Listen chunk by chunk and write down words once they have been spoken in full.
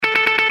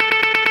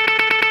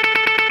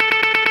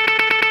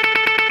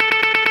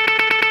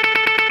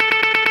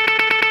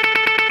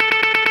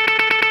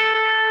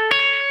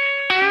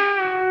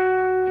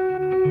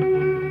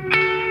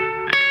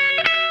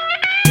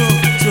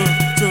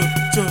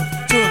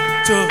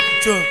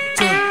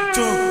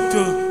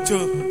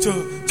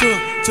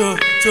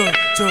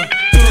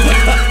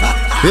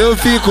Eu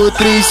fico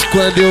triste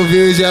quando eu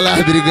vejo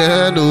elas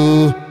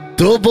brigando.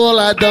 Tô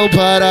boladão,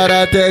 parar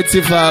até de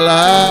se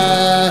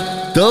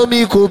falar. Tão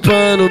me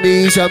culpando,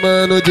 me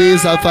chamando de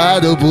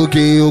safado, porque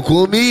eu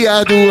comi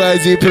as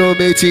duas e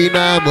prometi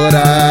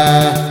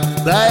namorar.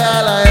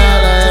 Laia, laia,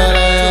 laia,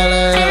 laia,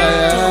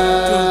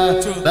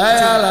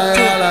 laia, laia,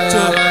 laia,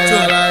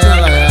 laia, laia,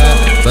 laia.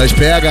 Nós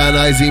pega,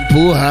 nós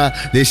empurra,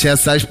 deixa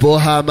essas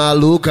porra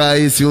maluca.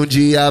 E se um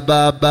dia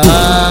babar,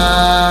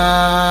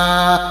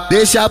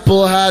 deixa a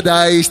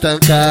porrada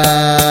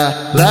estancar.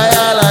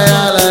 Laia,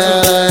 laia,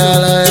 laia, laia,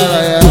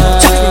 laia,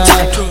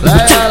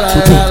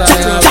 laia.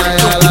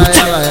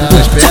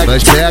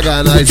 Nós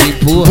pega, nós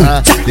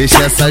empurra,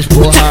 deixa essas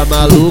porra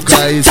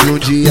maluca. E se um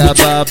dia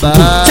babar,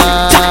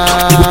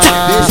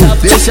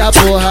 deixa a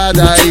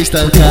porrada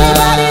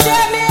estancar.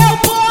 Meu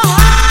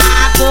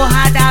porra, a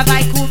porrada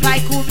vai comer.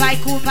 A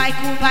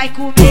porrada vai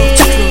comer.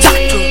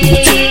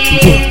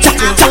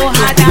 A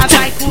porrada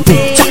vai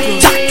comer.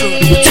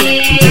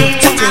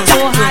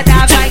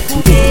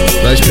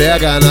 Nós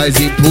pega, nós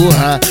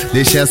empurra,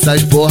 deixa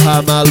essas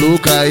porra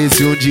maluca. E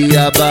se um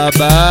dia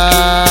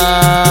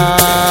babar,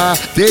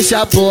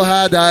 deixa a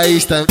porrada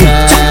estancar.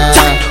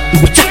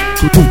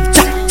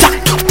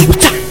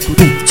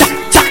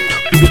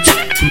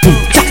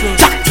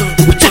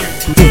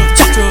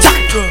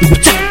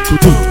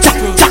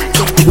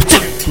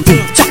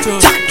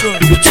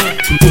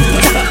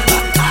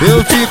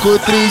 Eu fico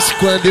triste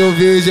quando eu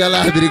vejo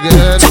elas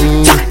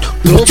brigando.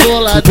 Tô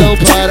boladão,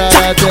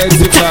 parar até de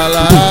se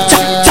falar.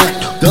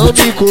 Tão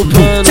me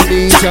culpando,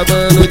 me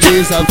chamando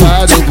de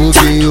safado,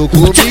 porque eu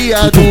comi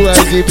as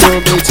duas e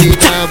prometi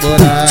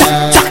namorar.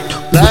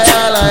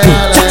 Laia,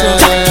 laia, laia,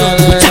 laia,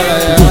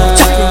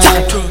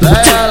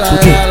 laia, laia,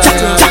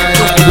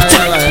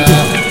 laia.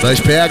 Nós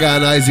pega,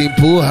 nós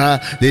empurra,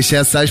 deixa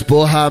essas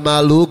porra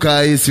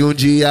maluca. E se um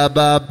dia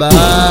babar,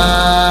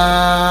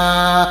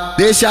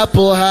 deixa a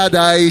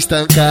porrada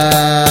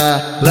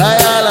estancar.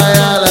 Laia,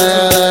 laia,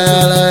 laia,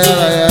 laia,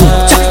 laia,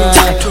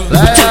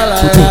 laia, laia,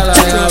 laia,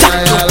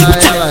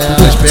 laia.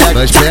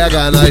 Nós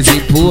pega, nós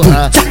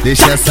empurra,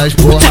 deixa essas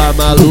porra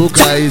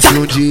maluca. E se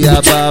um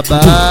dia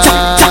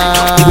babar,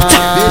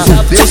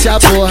 deixa a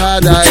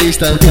porrada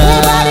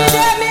estancar.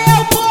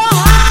 Meu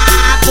porra,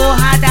 a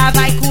porrada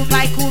vai comer.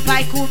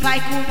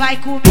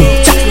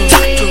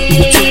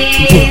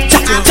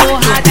 A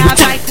porrada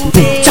vai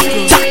comer.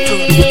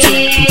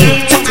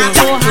 A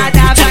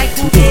porrada vai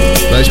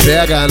comer. Nós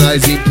pega,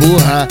 nós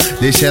empurra,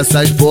 deixa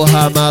essas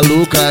porra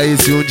maluca. E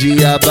se um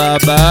dia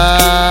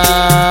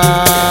babar,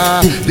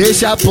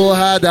 deixa a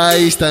porrada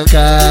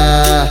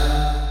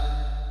estancar.